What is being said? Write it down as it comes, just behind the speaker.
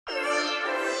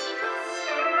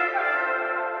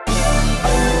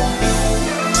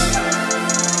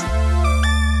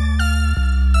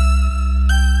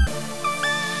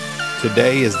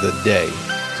Today is the day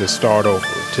to start over.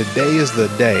 Today is the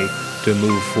day to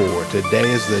move forward. Today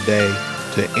is the day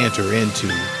to enter into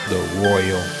the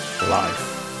royal life.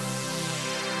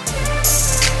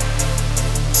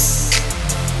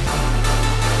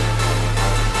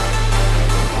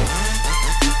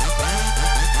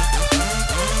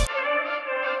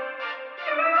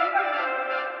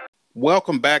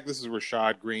 Welcome back. This is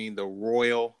Rashad Green, the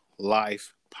Royal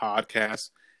Life Podcast.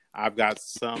 I've got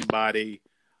somebody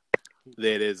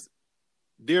that is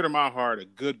dear to my heart, a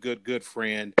good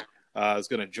friend, is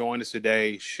going to join us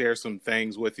today, share some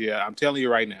things with you. I'm telling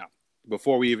you right now,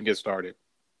 before we even get started,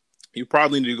 you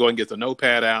probably need to go and get the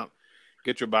notepad out,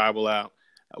 get your Bible out.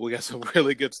 We got some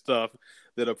really good stuff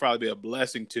that'll probably be a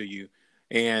blessing to you.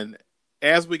 And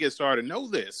as we get started, know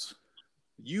this.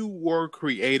 You were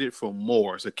created for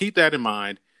more. So keep that in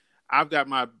mind. I've got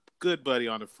my good buddy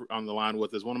on the line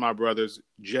with us, one of my brothers,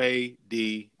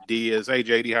 J.D. Diaz. Hey,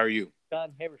 J.D., how are you?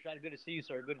 John, hey, Rashad, good to see you,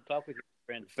 sir. Good to talk with you,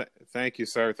 friend. Thank you,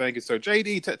 sir. Thank you, sir.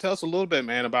 J.D., tell us a little bit,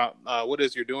 man, about what it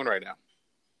is you're doing right now.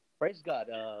 Praise God.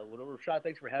 Rashad,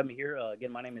 thanks for having me here.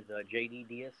 Again, my name is J.D.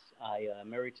 Diaz. I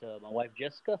am married to my wife,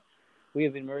 Jessica. We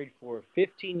have been married for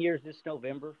 15 years this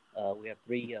November. We have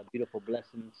three beautiful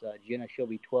blessings. Jenna, she'll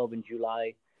be 12 in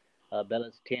July.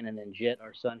 Bella's 10, and then Jet,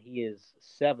 our son, he is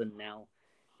 7 now.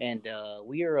 And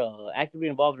we are actively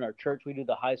involved in our church. We do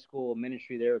the high school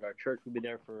ministry there at our church. We've been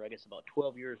there for, I guess, about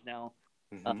 12 years now.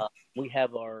 Mm-hmm. We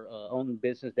have our own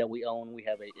business that we own. We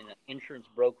have an insurance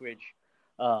brokerage.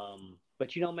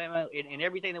 But, you know, man, in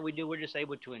everything that we do, we're just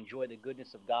able to enjoy the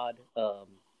goodness of God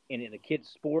in the kids'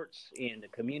 sports, in the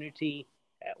community,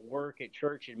 at work, at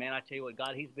church. And, man, I tell you what,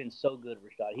 God, he's been so good,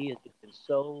 Rashad. He has been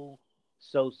so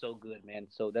good, man.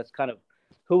 So that's kind of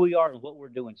who we are and what we're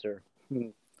doing, sir.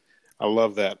 I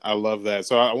love that.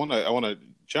 So I want to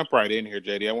jump right in here,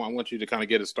 JD. I want you to kind of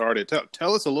get us started.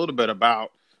 Tell us a little bit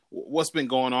about what's been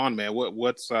going on, man.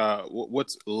 What's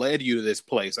led you to this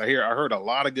place? I heard a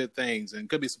lot of good things, and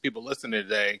could be some people listening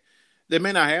today that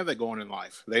may not have that going in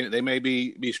life. They may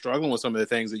be struggling with some of the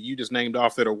things that you just named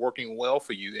off that are working well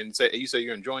for you, and you say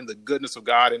you're enjoying the goodness of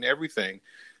God and everything.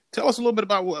 Tell us a little bit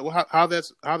about how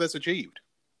that's achieved.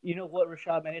 You know what,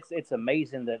 Rashad, man, it's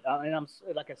amazing that, and I'm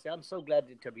like I said, I'm so glad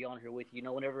to be on here with you. You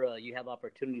know, whenever you have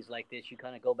opportunities like this, you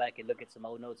kind of go back and look at some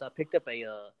old notes. I picked up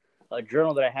a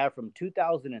journal that I have from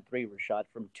 2003, Rashad,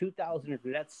 from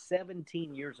 2003. That's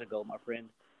 17 years ago, my friend.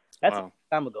 That's a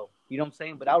time ago. You know what I'm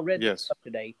saying? But I read this stuff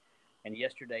today and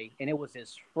yesterday, and it was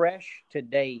as fresh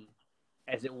today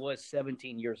as it was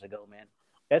 17 years ago, man.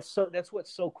 That's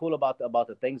what's so cool about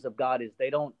the things of God is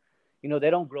they don't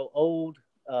grow old.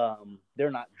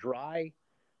 They're not dry.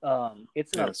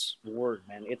 It's an alive word,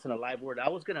 man. It's an alive word. I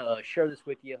was going to share this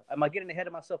with you. Am I getting ahead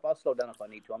of myself? I'll slow down if I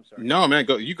need to. I'm sorry. No, man,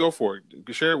 go for it.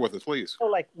 Share it with us, please. So,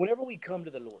 like, whenever we come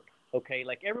to the Lord, okay,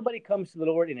 like everybody comes to the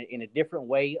Lord in a different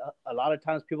way. A lot of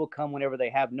times people come whenever they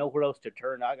have nowhere else to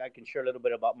turn. I can share a little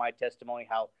bit about my testimony,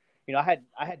 how, you know,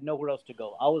 I had nowhere else to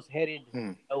go. I was headed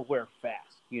nowhere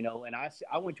fast, you know, and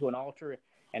I went to an altar,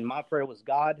 and my prayer was,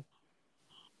 God,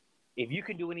 if you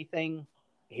can do anything,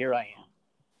 here I am,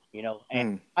 you know,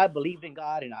 and I believed in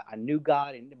God and I knew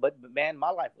God, but man, my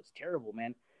life was terrible,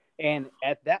 man. And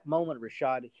at that moment,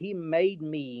 Rashad, he made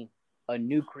me a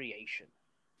new creation.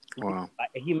 Wow.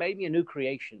 He made me a new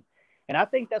creation. And I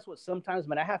think that's what sometimes,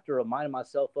 man, I have to remind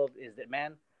myself of is that,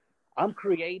 man, I'm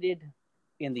created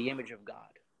in the image of God.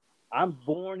 I'm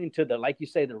born into like you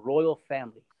say, the royal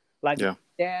family. Like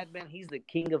Dad, man, he's the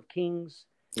King of Kings,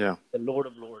 the Lord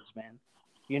of Lords, man,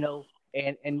 you know.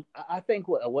 And I think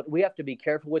what we have to be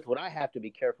careful with, what I have to be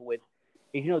careful with,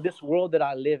 is, you know, this world that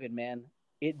I live in, man,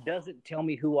 it doesn't tell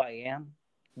me who I am.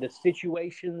 The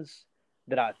situations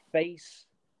that I face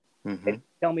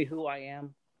tell me who I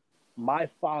am. My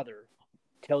Father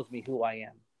tells me who I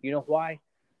am. You know why?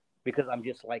 Because I'm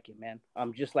just like him, man.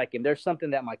 I'm just like him. There's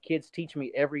something that my kids teach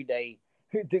me every day,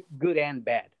 good and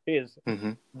bad, is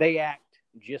they act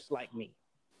just like me.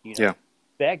 You know? Yeah.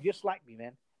 They act just like me,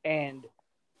 man. And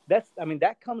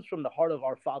that comes from the heart of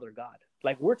our Father God.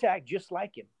 Like, we're to act just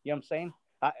like him. You know what I'm saying?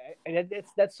 And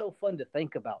that's so fun to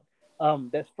think about.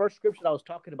 That first scripture I was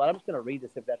talking about, I'm just going to read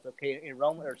this if that's okay. In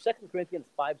 2 Corinthians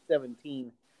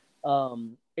 5:17,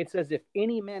 it says, if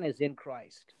any man is in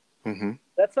Christ,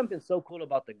 that's something so cool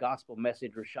about the gospel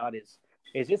message, Rashad, is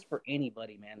it's for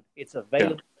anybody, man. It's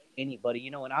available to anybody.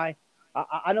 You know, and I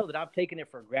know that I've taken it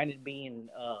for granted being,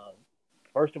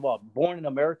 first of all, born in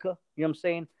America, you know what I'm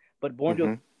saying? But born to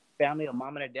a family, a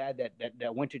mom and a dad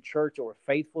that went to church or were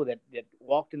faithful, that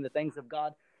walked in the things of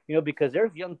God, you know, because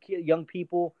there's young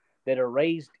people that are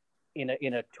raised in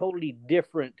a totally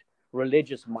different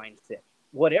religious mindset,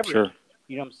 whatever. Sure.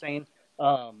 You know what I'm saying?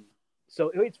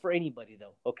 So it's for anybody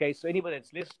though. Okay, so anybody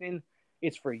that's listening,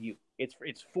 it's for you. It's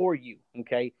for you.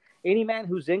 Okay, any man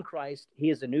who's in Christ, he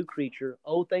is a new creature.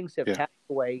 Old things have Yeah. passed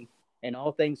away, and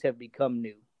all things have become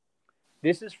new.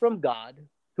 This is from God,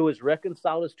 who has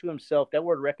reconciled us to himself. That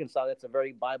word reconcile, that's a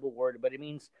very Bible word, but it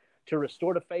means to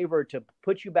restore the favor, to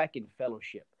put you back in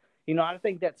fellowship. You know, I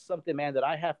think that's something, man, that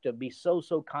I have to be so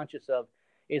conscious of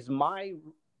is my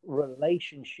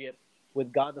relationship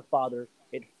with God the Father.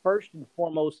 It first and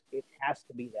foremost, it has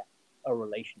to be that, a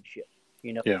relationship,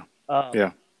 you know. Yeah. Um,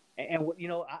 Yeah. you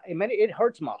know, man, it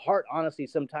hurts my heart, honestly,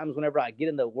 sometimes whenever I get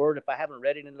in the Word, if I haven't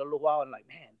read it in a little while, I'm like,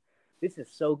 man, this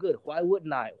is so good. Why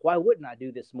wouldn't I? Why wouldn't I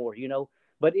do this more? You know,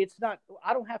 but it's not.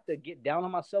 I don't have to get down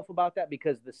on myself about that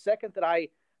because the second that I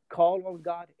call on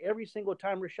God, every single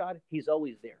time, Rashad, He's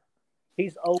always there.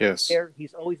 He's always Yes. there.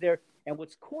 He's always there. And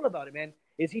what's cool about it, man,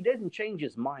 is He doesn't change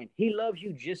His mind. He loves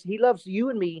you just. He loves you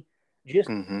and me just.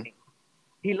 Mm-hmm.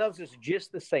 He loves us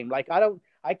just the same. Like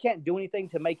I can't do anything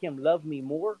to make Him love me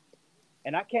more,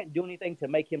 and I can't do anything to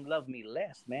make Him love me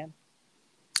less, man.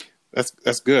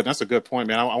 That's good. That's a good point,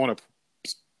 man. I want to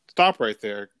stop right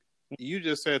there. You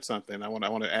just said something. I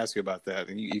want to ask you about that,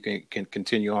 and you can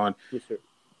continue on. Yes, sir.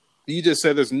 You just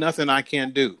said there's nothing I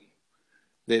can't do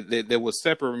that will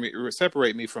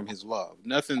separate me from His love.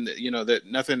 Nothing that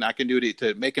nothing I can do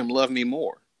to make Him love me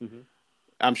more. Mm-hmm.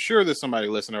 I'm sure there's somebody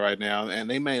listening right now, and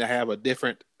they may have a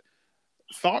different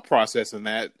thought process in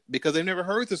that because they've never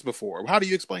heard this before. How do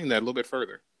you explain that a little bit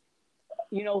further?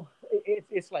 You know,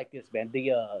 it's like this, man.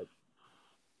 The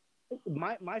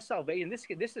my salvation.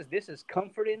 This is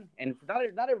comforting, and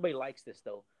not everybody likes this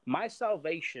though. My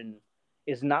salvation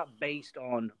is not based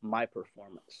on my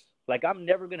performance. Like I'm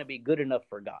never going to be good enough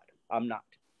for God. I'm not.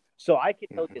 So I can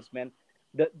know this, man.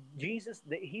 Jesus,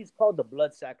 He's called the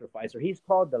blood sacrificer. He's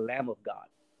called the Lamb of God.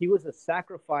 He was a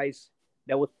sacrifice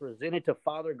that was presented to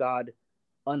Father God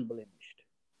unblemished.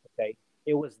 Okay,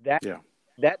 it was that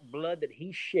blood that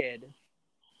He shed.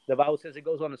 The Bible says, it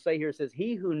goes on to say here, it says,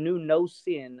 He who knew no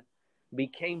sin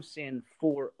became sin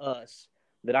for us,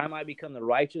 that I might become the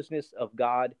righteousness of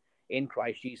God in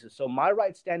Christ Jesus. So my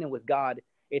right standing with God,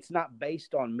 it's not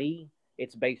based on me,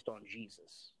 it's based on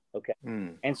Jesus. Okay.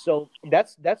 And so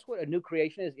that's what a new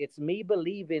creation is. It's me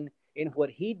believing in what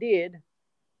He did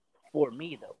for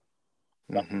me, though.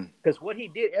 Because what He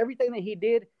did, everything that He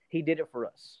did it for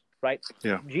us, right?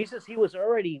 Yeah. Jesus, He was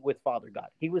already with Father God.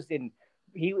 He was in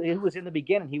the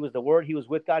beginning. He was the Word. He was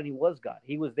with God, and He was God.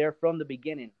 He was there from the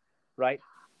beginning, right?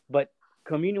 But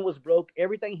communion was broke.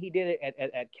 Everything He did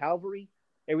at Calvary,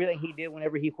 everything He did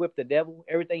whenever He whipped the devil,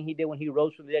 everything He did when He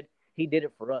rose from the dead, He did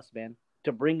it for us, man,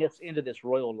 to bring us into this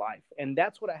royal life. And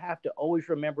that's what I have to always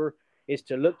remember is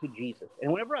to look to Jesus.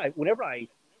 And whenever I'm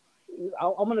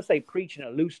going to say preach in a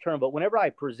loose term, but whenever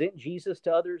I present Jesus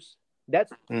to others,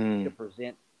 that's what to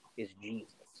present is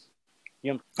Jesus.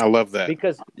 You know, I love that.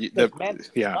 Because man,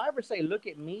 yeah. if I ever say, look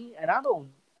at me, and I don't,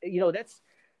 that's,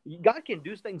 God can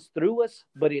do things through us,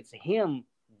 but it's Him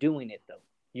doing it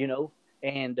though,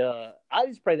 and I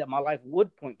just pray that my life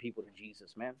would point people to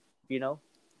Jesus, man,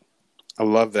 I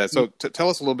love that. So tell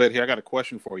us a little bit here. I got a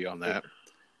question for you on that.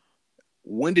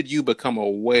 When did you become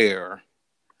aware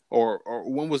or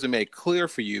when was it made clear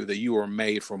for you that you were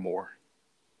made for more?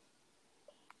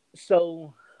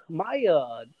 So my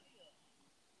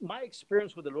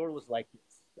experience with the Lord was like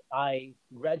this. I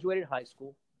graduated high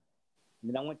school, and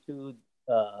then I went to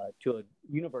a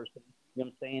university, you know what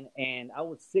I'm saying? And I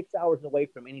was 6 hours away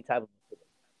from any type of facility.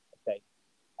 Okay.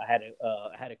 I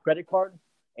had a credit card,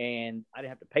 and I didn't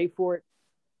have to pay for it.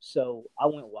 So I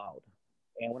went wild.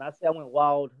 And when I say I went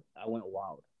wild, I went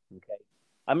wild. Okay.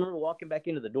 I remember walking back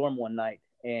into the dorm one night,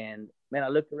 and man, I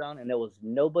looked around, and there was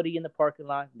nobody in the parking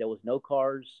lot. There was no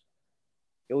cars.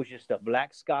 It was just a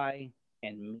black sky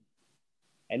and me.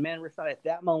 And man, Rashad, at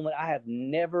that moment, I have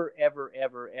never, ever,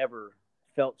 ever, ever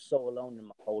felt so alone in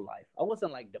my whole life. I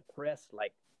wasn't like depressed,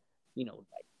 like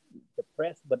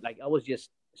depressed, but like I was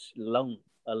just alone.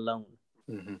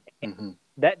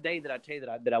 That day that I tell you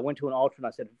that I went to an altar and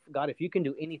I said, God, if you can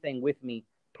do anything with me,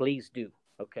 please do.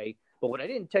 Okay. But what I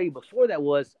didn't tell you before that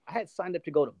was I had signed up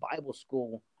to go to Bible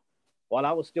school while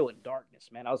I was still in darkness,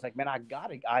 man. I was like, man,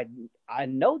 I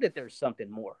know that there's something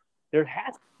more. There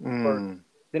has to be more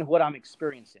than what I'm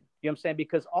experiencing. You know what I'm saying?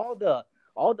 Because all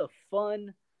the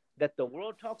fun that the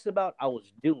world talks about, I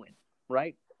was doing,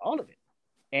 right? All of it.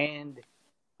 And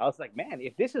I was like, man,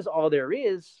 if this is all there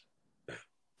is,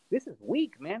 this is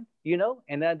weak, man,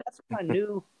 And that's when I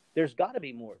knew there's got to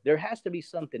be more. There has to be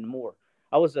something more.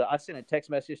 I sent a text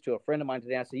message to a friend of mine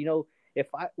today. I said,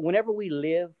 whenever we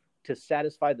live to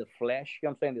satisfy the flesh, you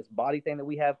know what I'm saying, this body thing that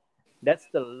we have, That's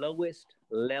the lowest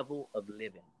level of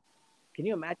living. Can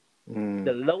you imagine? The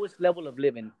Mm. lowest level of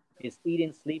living is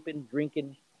eating, sleeping,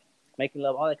 drinking, making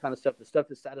love, all that kind of stuff. The stuff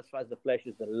that satisfies the flesh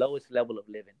is the lowest level of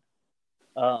living.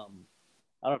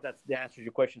 I don't know if that's the answer to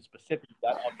your question specifically.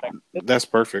 I'll try, That's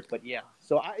perfect. but yeah.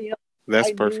 So That's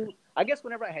I perfect. knew. I guess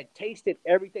whenever I had tasted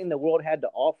everything the world had to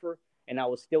offer, and I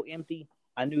was still empty,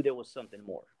 I knew there was something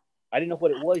more. I didn't know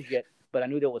what it was yet, but I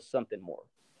knew there was something more.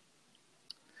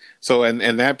 So,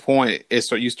 and that point is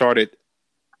so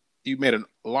you made a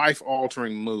life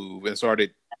altering move and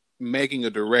started making a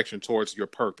direction towards your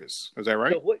purpose. Is that So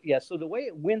right? what? Yeah. So the way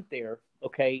it went there,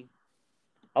 okay.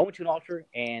 I went to an altar,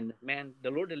 and man, the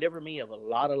Lord delivered me of a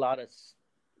lot of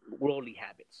worldly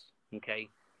habits. Okay,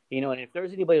 and if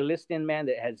there's anybody listening, man,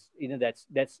 that has,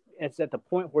 that's at the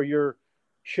point where you're,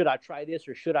 should I try this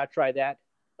or should I try that?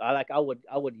 I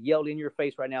would yell in your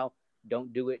face right now,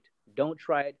 don't do it, don't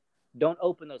try it, don't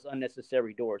open those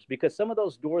unnecessary doors, because some of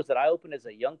those doors that I opened as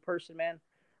a young person, man,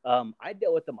 I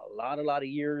dealt with them a lot of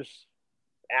years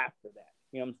after that.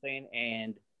 You know what I'm saying?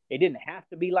 And it didn't have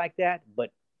to be like that,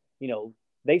 but you know,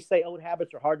 they say old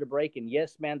habits are hard to break, and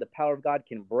yes, man, the power of God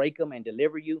can break them and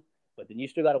deliver you. But then you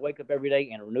still got to wake up every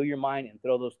day and renew your mind and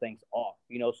throw those things off.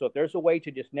 So if there's a way to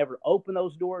just never open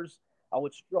those doors, I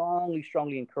would strongly,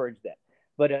 strongly encourage that.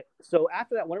 But so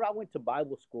after that, whenever I went to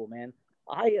Bible school, man,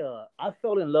 I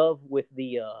fell in love with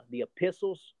the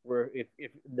epistles, where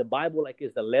if the Bible like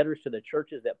is the letters to the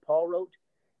churches that Paul wrote,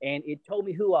 and it told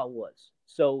me who I was.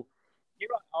 So here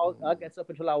I guess up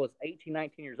until I was 18,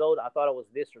 19 years old, I thought I was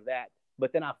this or that.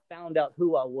 But then I found out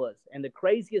who I was. And the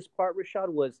craziest part, Rashad,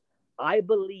 was I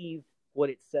believed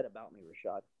what it said about me,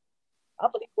 Rashad. I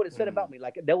believed what it said about Mm. me.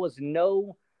 Like there was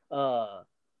no,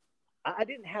 I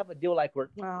didn't have a deal like where,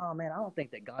 oh man, I don't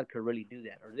think that God could really do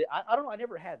that. Or I don't know, I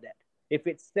never had that. If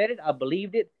it said it, I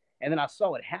believed it. And then I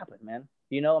saw it happen, man.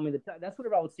 I mean, that's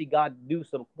whenever I would see God do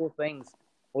some cool things.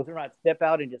 Was when I'd step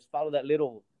out and just follow that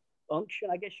little unction,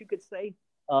 I guess you could say,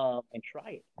 and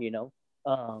try it.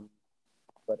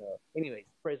 But anyways,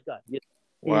 praise God. Yes.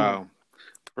 Mm. Wow.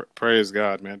 Praise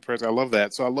God, man. I love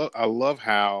that. So I love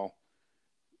how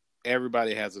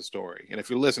everybody has a story. And if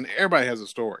you listen, everybody has a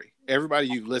story. Everybody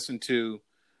you've listened to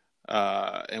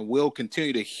and will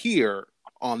continue to hear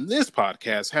on this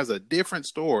podcast has a different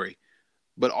story,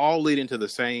 but all leading to the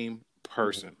same Mm-hmm.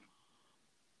 person,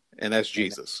 and that's Amen.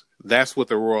 Jesus. That's what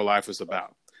the royal life is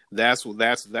about. That's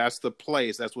the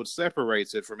place. That's what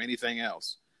separates it from anything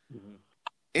else. Mm-hmm.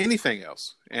 Anything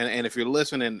else. And if you're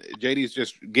listening, JD's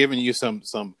just giving you some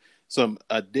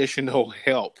additional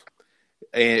help.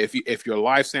 And if your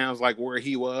life sounds like where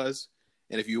he was,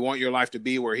 and if you want your life to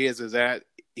be where his is at,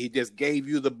 he just gave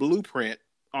you the blueprint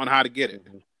on how to get it.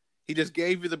 Mm-hmm. He just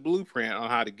gave you the blueprint on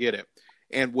how to get it.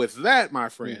 And with that, my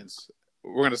Mm-hmm. friends,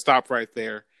 we're going to stop right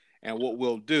there. And what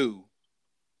we'll do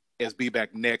is be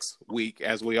back next week,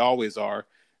 as we always are.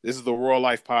 This is the Royal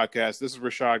Life Podcast. This is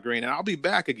Rashad Green, and I'll be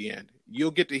back again. You'll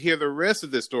get to hear the rest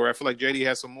of this story. I feel like JD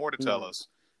has some more to tell Mm-hmm. us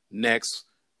next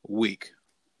week.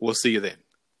 We'll see you then.